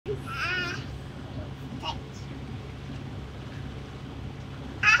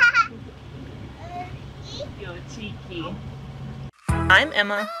here. I'm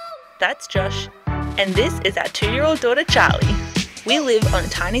Emma, that's Josh, and this is our 2-year-old daughter Charlie. We live on a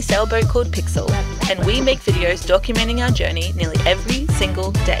tiny sailboat called Pixel, and we make videos documenting our journey nearly every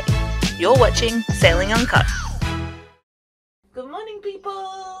single day. You're watching Sailing Uncut. Good morning,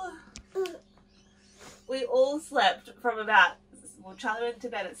 people! We all slept from about, well, Charlie went to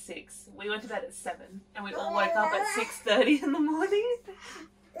bed at 6, we went to bed at 7, and we all woke up at 6:30 in the morning.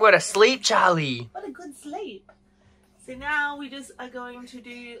 What a sleep, Charlie! What a good sleep. So now we just are going to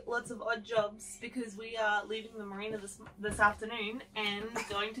do lots of odd jobs because we are leaving the marina this afternoon and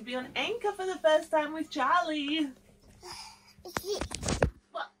going to be on anchor for the first time with Charlie.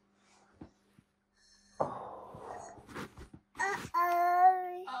 What?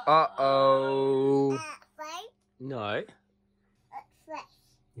 Uh-oh. No.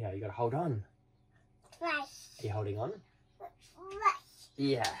 Yeah, you gotta hold on. Are you holding on?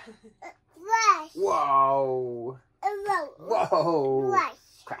 Yeah. Whoa. Whoa.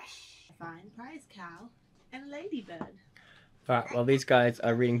 Crash. Fine prize cow and ladybird. Alright, while these guys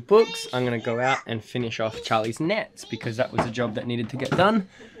are reading books, I'm gonna go out and finish off Charlie's nets because that was a job that needed to get done.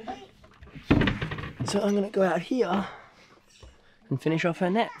 So I'm gonna go out here and finish off her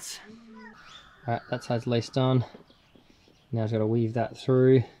nets. Alright, that side's laced on. Now I've got to weave that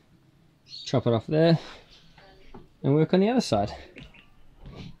through, chop it off there, and work on the other side.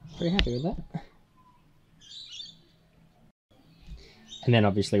 Pretty happy with that. And then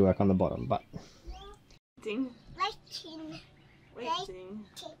obviously work on the bottom, but... Waiting.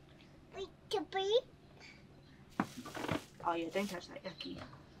 Oh yeah, don't touch that, yucky.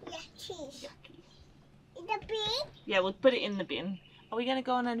 Yucky. In the bin? Yeah, we'll put it in the bin. Are we going to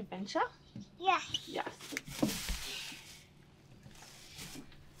go on an adventure? Yes. Yes.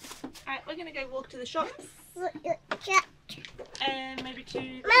 Alright, we're going to go walk to the shops. And maybe to...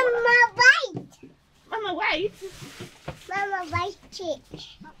 Mama, wait! Mama, wait! Mama, wait it.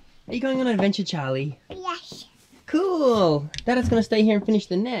 Are you going on an adventure, Charlie? Yes. Cool! Dada's going to stay here and finish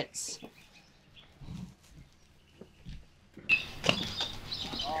the nets.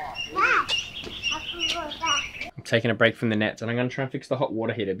 I'm taking a break from the nets and I'm going to try and fix the hot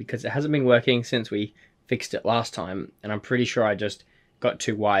water heater because it hasn't been working since we fixed it last time, and I'm pretty sure I just got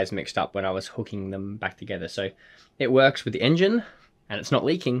 2 wires mixed up when I was hooking them back together. So it works with the engine and it's not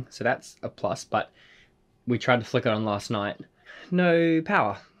leaking, so that's a plus, but we tried to flick it on last night. No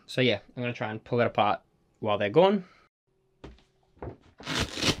power. So yeah, I'm going to try and pull it apart while they're gone.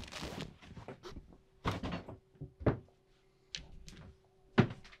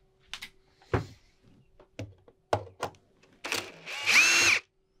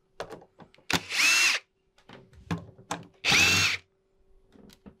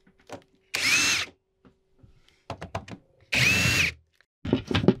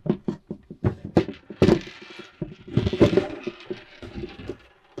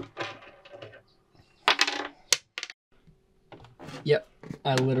 Yep,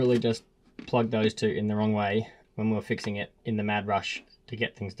 I literally just plugged those 2 in the wrong way when we were fixing it in the mad rush to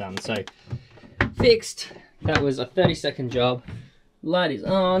get things done. So, fixed. That was a 30-second job. Light is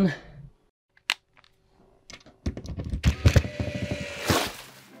on.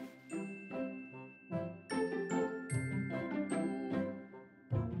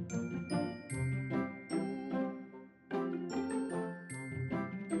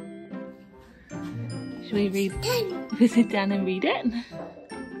 Should we read? We sit down and read it?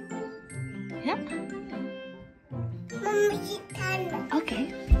 Yep. Mama, sit down.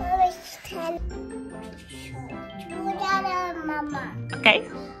 Okay. Mama, sit down. Mama. Okay.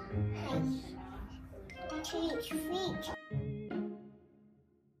 Feet.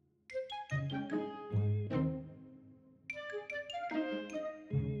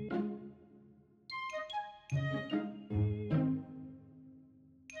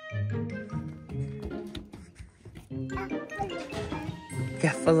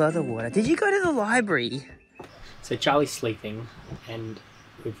 Full of the water. Did you go to the library? So Charlie's sleeping and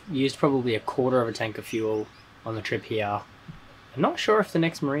we've used probably 1/4 of a tank of fuel on the trip here. I'm not sure if the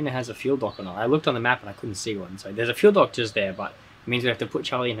next marina has a fuel dock or not. I looked on the map and I couldn't see one. So there's a fuel dock just there, but it means we have to put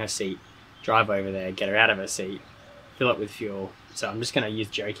Charlie in her seat, drive over there, get her out of her seat, fill it with fuel. So I'm just going to use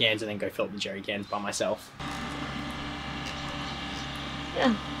jerry cans and then go fill up the jerry cans by myself.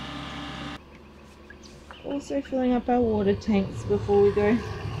 Yeah. Also filling up our water tanks before we go.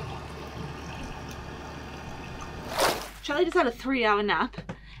 Charlie just had a 3-hour nap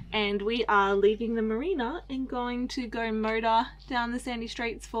and we are leaving the marina and going to go motor down the sandy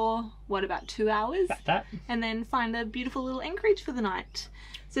straits for, what, about 2 hours? About that. And then find a beautiful little anchorage for the night.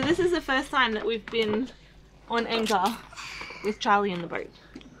 So this is the first time that we've been on anchor with Charlie in the boat.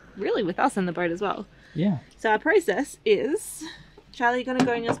 Really with us in the boat as well. Yeah. So our process is, Charlie, gonna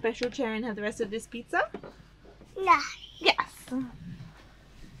go in your special chair and have the rest of this pizza? No. Yes.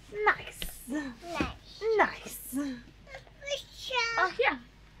 Nice. Nice. Oh yeah.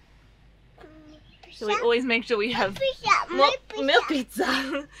 So we always make sure we have milk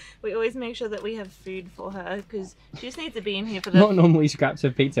pizza. We always make sure that we have food for her because she just needs to be in here for the... Not normally scraps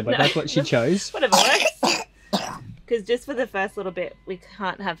of pizza, but No. that's what she chose. Whatever works. Because just for the first little bit, we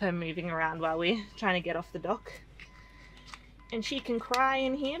can't have her moving around while we're trying to get off the dock. And she can cry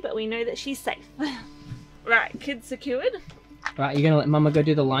in here, but we know that she's safe. Right, kids secured. Right, you're gonna let Mama go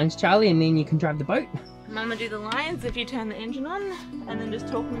do the lines, Charlie, and then you can drive the boat? Mama do the lines if you turn the engine on, and then just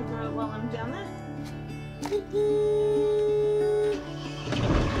talk me through it while I'm down there.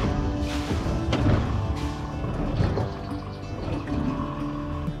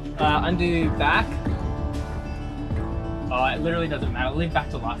 Undo back. Oh, it literally doesn't matter. Leave back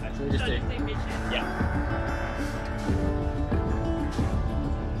to life, actually. Just do. Yeah.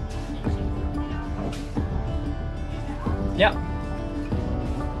 Yep.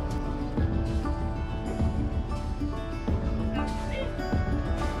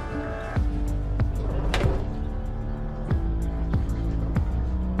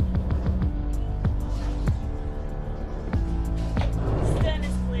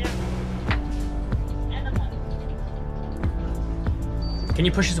 Can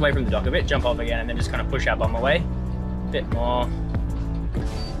you push us away from the dock a bit? Jump off again and then just kind of push our bum away. A bit more.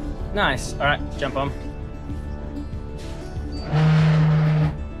 Nice. Alright, jump on.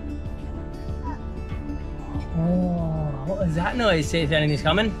 Oh, what was that noise? See if anything's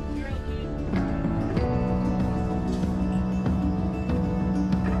coming.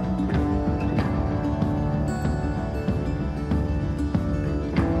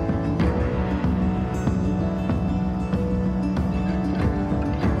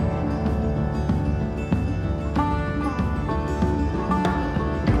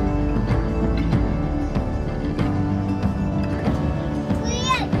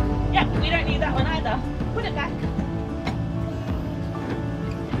 Yeah, we don't need that one either. Put it back.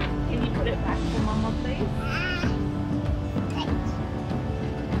 Can you put it back for Mama, please?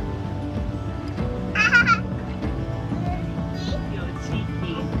 You're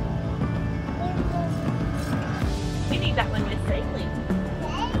cheeky. We need that when we're sailing.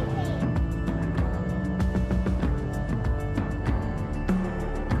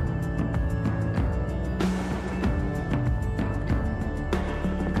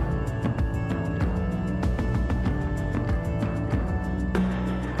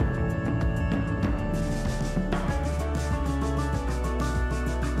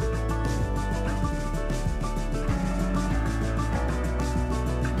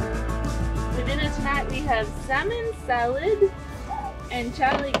 For dinner tonight we have salmon salad and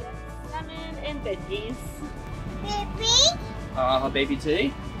Charlie got salmon and veggies. Baby? Oh, baby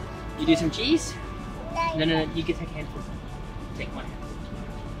too. You do some cheese? No, you can take a handful. Take one handful.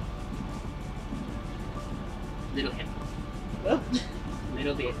 Little handful. Oh.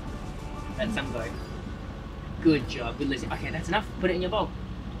 Little bit. That's some go. Good job, good listening. Okay, that's enough. Put it in your bowl.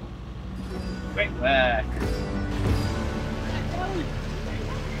 Great work.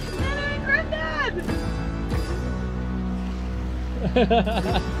 Granddad!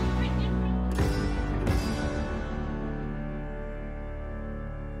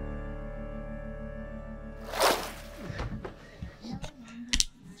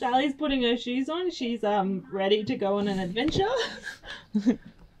 Charlie's putting her shoes on. She's ready to go on an adventure.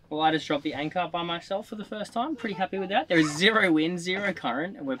 Well, I just dropped the anchor by myself for the first time. Pretty happy with that. There is zero wind, zero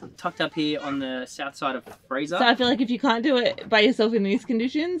current, and we're tucked up here on the south side of Fraser. So I feel like if you can't do it by yourself in these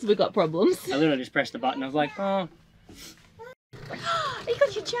conditions, we've got problems. I literally just pressed the button. I was like, oh. You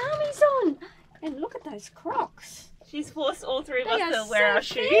got your jammies on, and look at those Crocs. She's forced all three of They us are to wear so our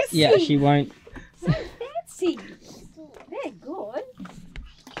shoes. fancy. Yeah, she won't. So fancy. They're good.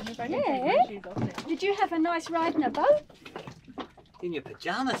 Yeah. Did you have a nice ride in a boat? In your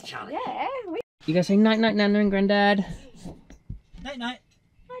pajamas, Charlie. Yeah. You guys say night, night, Nana and Granddad. Night, night.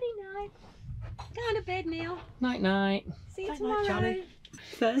 Nighty night. Going to bed now. Night, night. See you Night, tomorrow. night, Charlie.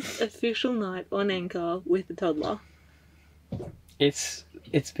 First official night on anchor with the toddler. It's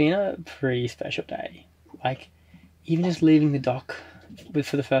been a pretty special day. Like, even just leaving the dock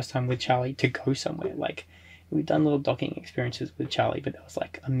for the first time with Charlie to go somewhere. Like, we've done little docking experiences with Charlie, but that was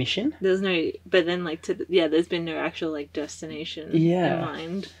like a mission. There's no, but then like there's been no actual like destination Yeah. in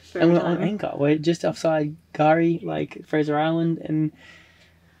mind for And a we're time. on anchor. We're just outside Gari, like Fraser Island, and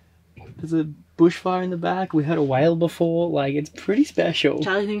there's a bushfire in the back. We heard a whale before. Like, it's pretty special.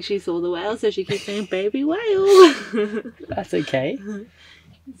 Charlie thinks she saw the whale, so she keeps saying baby whale. That's okay.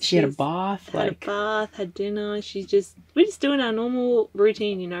 She had a bath. Had a bath, had dinner. We're just doing our normal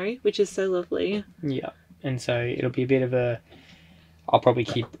routine, you know, which is so lovely. Yeah. And so it'll be a bit of I'll probably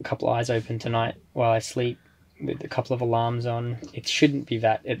keep a couple of eyes open tonight while I sleep with a couple of alarms on. It shouldn't be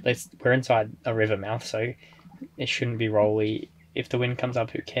we're inside a river mouth, so it shouldn't be rolly. If the wind comes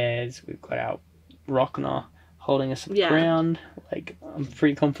up, who cares? We've got our rockner holding us on the ground. Like, I'm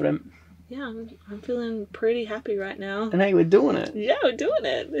pretty confident. Yeah, I'm feeling pretty happy right now. And hey, we're doing it. Yeah, we're doing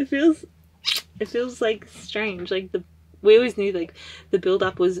it. It feels like strange. Like we always knew like the build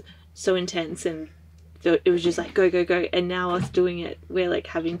up was so intense and it was just like go, go, go. And now us doing it, we're like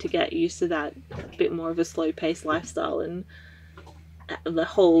having to get used to that bit more of a slow paced lifestyle. And the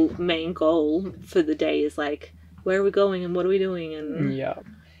whole main goal for the day is like, where are we going and what are we doing? And yeah.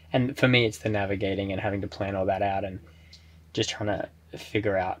 And for me, it's the navigating and having to plan all that out and just trying to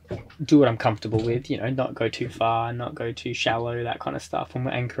figure out, do what I'm comfortable with, you know, not go too far, not go too shallow, that kind of stuff. When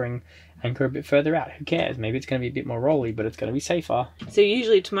we're anchor a bit further out, who cares? Maybe it's going to be a bit more rolly, but it's going to be safer. So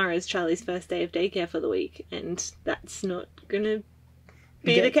usually tomorrow is Charlie's first day of daycare for the week, and that's not going to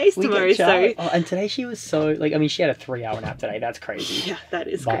be the case tomorrow. So and today she was so, like, I mean, she had a 3-hour nap today. That's crazy. Yeah, that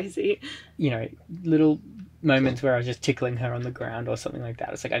is crazy. You know, little moments where I was just tickling her on the ground or something like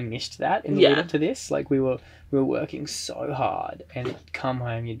that. It's like I missed that in the lead up to this. Like we were working so hard, and you'd come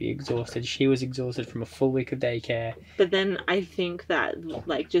home, you'd be exhausted. She was exhausted from a full week of daycare. But then I think that,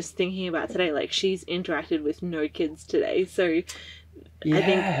 like, just thinking about today, like, she's interacted with no kids today. So I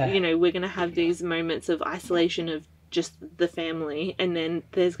think, you know, we're going to have these moments of isolation of just the family, and then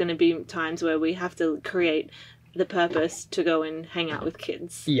there's going to be times where we have to create the purpose to go and hang out with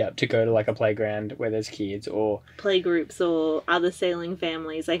kids. Yeah, to go to like a playground where there's kids, or play groups, or other sailing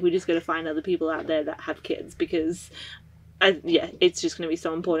families. Like, we just got to find other people out there that have kids, because it's just going to be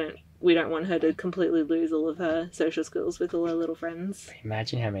so important. We don't want her to completely lose all of her social skills with all her little friends.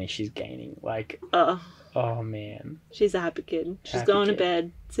 Imagine how many she's gaining. Like, oh man, she's a happy kid. She's going to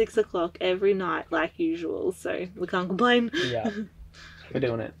bed 6 o'clock every night like usual, so we can't complain. Yeah, we're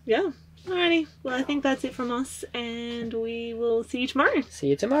doing it. Yeah. Alrighty, well, I think that's it from us, and we will see you tomorrow. See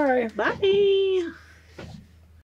you tomorrow. Bye.